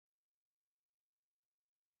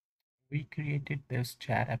We created this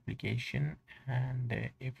chat application,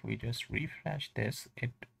 and if we just refresh this,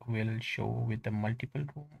 it will show with the multiple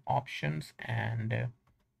room options. And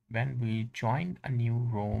when we join a new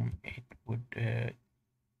room, it would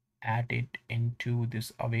add it into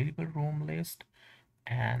this available room list.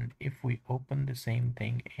 And if we open the same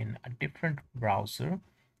thing in a different browser,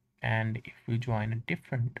 and if we join a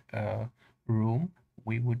different room,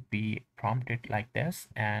 we would be prompted like this.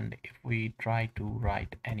 And if we try to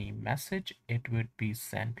write any message, it would be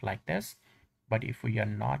sent like this. But if we are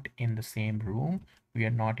not in the same room, we are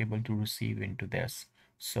not able to receive into this.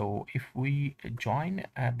 So if we join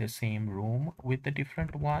at the same room with a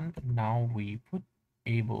different one, now we would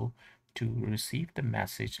able to receive the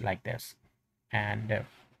message like this. And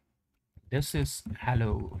this is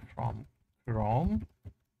hello from Chrome,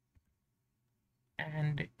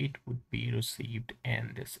 and it would be received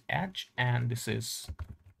in this edge, and this is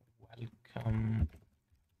welcome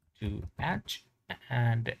to edge,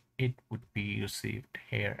 and it would be received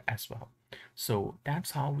here as well. So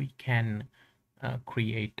that's how we can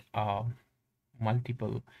create a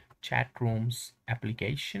multiple chat rooms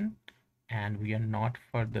application. And we are not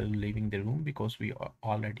further leaving the room because we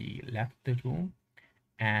already left the room,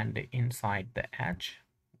 and inside the edge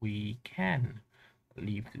we can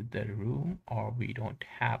leave the room, or we don't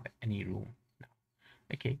have any room now.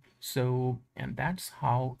 Okay, so and that's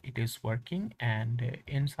how it is working. And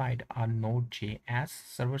inside our Node.js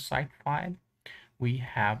server-side file, we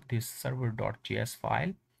have this server.js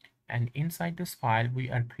file, and inside this file we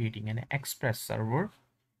are creating an express server.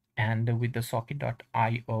 And with the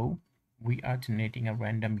socket.io, we are generating a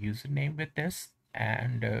random username with this,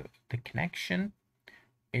 and the connection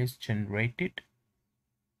is generated.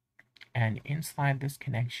 And inside this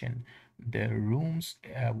connection, the rooms,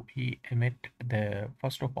 we emit the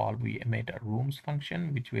first of all we emit a rooms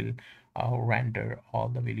function which will render all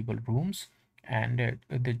the available rooms. And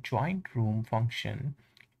the joint room function,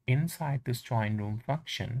 inside this join room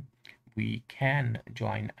function, we can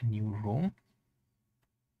join a new room.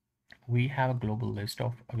 We have a global list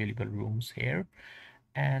of available rooms here.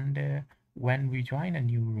 And when we join a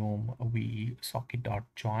new room, we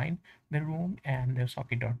socket.join the room, and the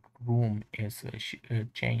socket.room is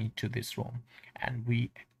changed to this room. And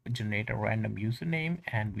we generate a random username,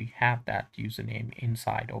 and we have that username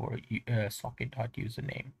inside our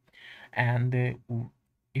socket.username. And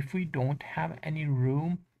if we don't have any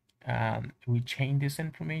room, we change this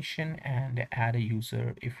information and add a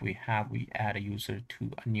user. If we have, we add a user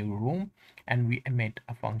to a new room, and we emit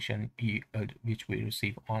a function which we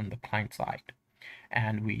receive on the client side.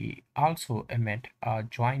 And we also emit a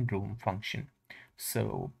join room function.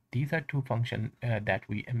 So these are two functions that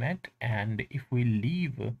we emit. And if we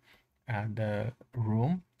leave the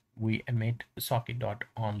room, we emit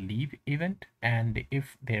socket.onLeave event. And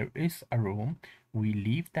if there is a room, we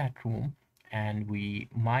leave that room, and we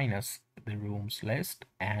minus the rooms list,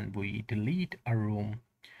 and we delete a room,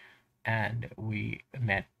 and we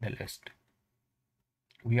emit the list.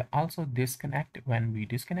 We also disconnect. When we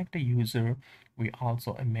disconnect a user, we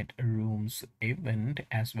also emit a rooms event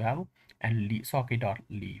as well, and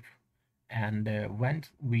socket.leave. And when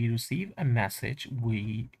we receive a message,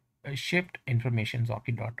 we shift information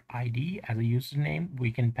socket.id as a username.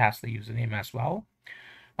 We can pass the username as well.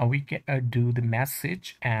 We can do the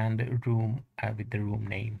message and room with the room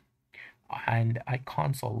name. And I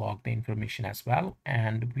console log the information as well.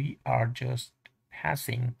 And we are just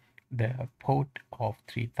passing the port of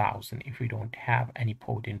 3000 if we don't have any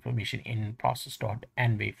port information in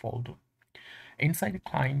process.env folder. Inside the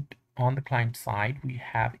client, on the client side, we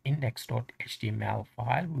have index.html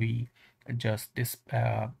file. We just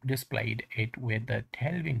displayed it with the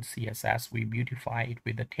Tailwind CSS. We beautify it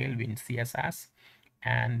with the Tailwind CSS.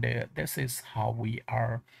 And this is how we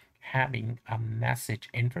are having a message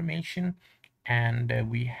information. And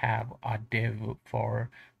we have a div for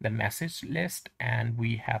the message list, and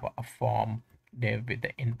we have a form div with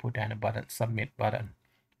the input and a button, submit button.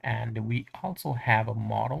 And we also have a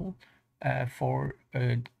model for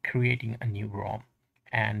creating a new ROM.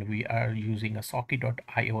 And we are using a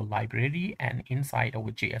socket.io library, and inside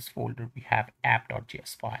our JS folder we have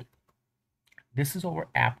app.js file. This is our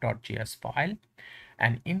app.js file,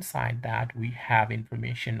 and inside that we have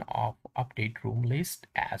information of update room list,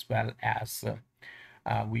 as well as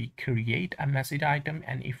we create a message item.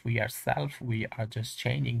 And if we are self, we are just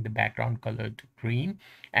changing the background color to green,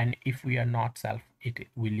 and if we are not self,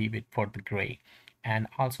 we leave it for the gray. And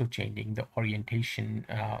also changing the orientation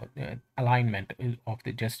alignment of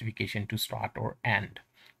the justification to start or end.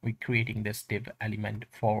 We're creating this div element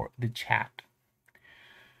for the chat.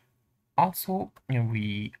 Also,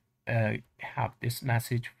 we have this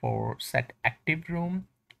message for set active room.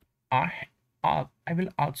 I I will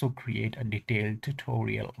also create a detailed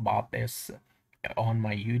tutorial about this on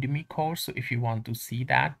my Udemy course. So if you want to see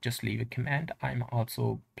that, just leave a comment. I'm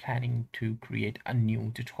also planning to create a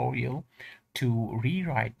new tutorial to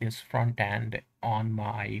rewrite this front end on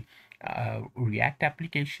my React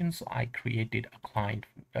applications. I created a client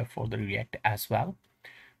for the React as well.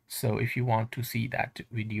 So if you want to see that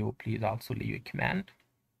video, please also leave a comment.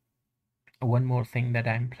 One more thing that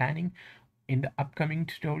I'm planning in the upcoming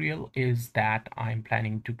tutorial is that I'm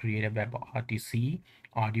planning to create a WebRTC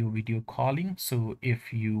audio video calling. So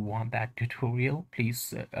if you want that tutorial,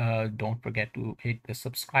 please don't forget to hit the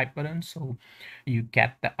subscribe button so you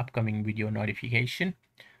get the upcoming video notification.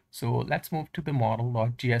 So let's move to the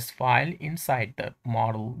model.js file. Inside the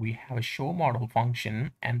model, we have a show model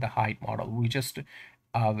function and the hide model. We just,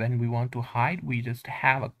 when we want to hide, we just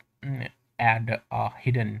have a add a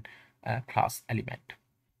hidden class element.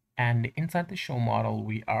 And inside the show model,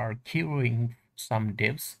 we are queuing some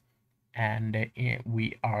divs, and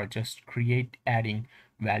we are just adding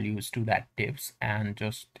values to that divs and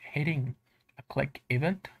just hitting a click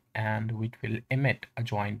event, and which will emit a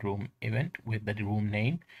join room event with the room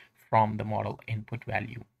name from the model input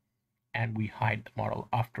value, and we hide the model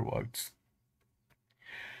afterwards.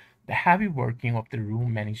 The heavy working of the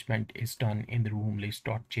room management is done in the room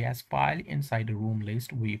list.js file. Inside the room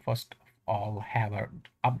list, we first of all have our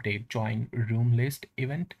update join room list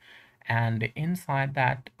event, and inside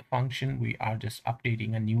that function we are just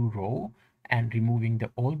updating a new row and removing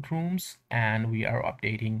the old rooms, and we are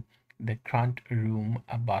updating the current room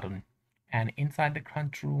button. And inside the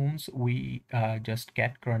current rooms, we just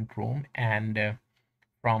get current room and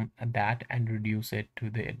from that and reduce it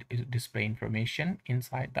to the display information.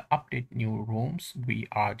 Inside the update new rooms, we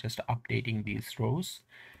are just updating these rows,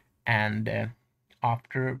 and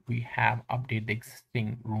after we have updated the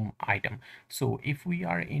existing room item. So if we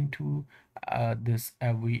are into this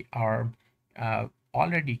we are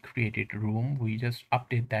already created room, we just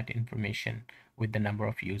update that information with the number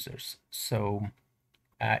of users. So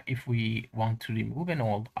if we want to remove an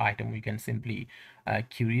old item, we can simply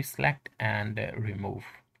query select and remove.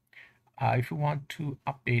 If you want to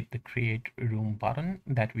update the create room button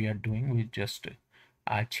that we are doing, we just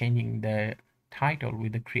changing the title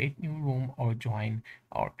with the create new room or join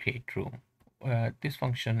or create room. This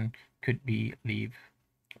function could be leave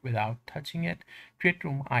without touching it. Create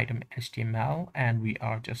room item HTML, and we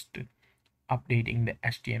are just updating the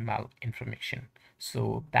HTML information.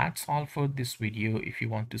 So that's all for this video. If you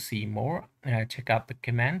want to see more, check out the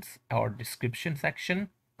comments or description section,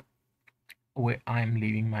 where I'm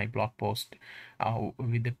leaving my blog post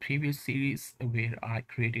with the previous series where I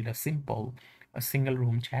created a single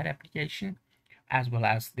room chat application, as well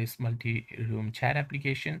as this multi-room chat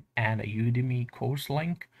application and a Udemy course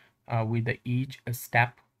link with each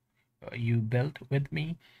step you built with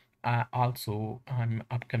me. Also, I'm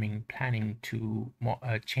upcoming planning to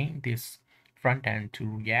change this front end to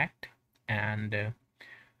React, and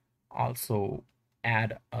also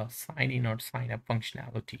add a sign in or sign up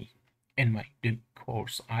functionality in my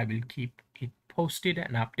course. I will keep it posted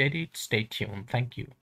and updated. Stay tuned. Thank you.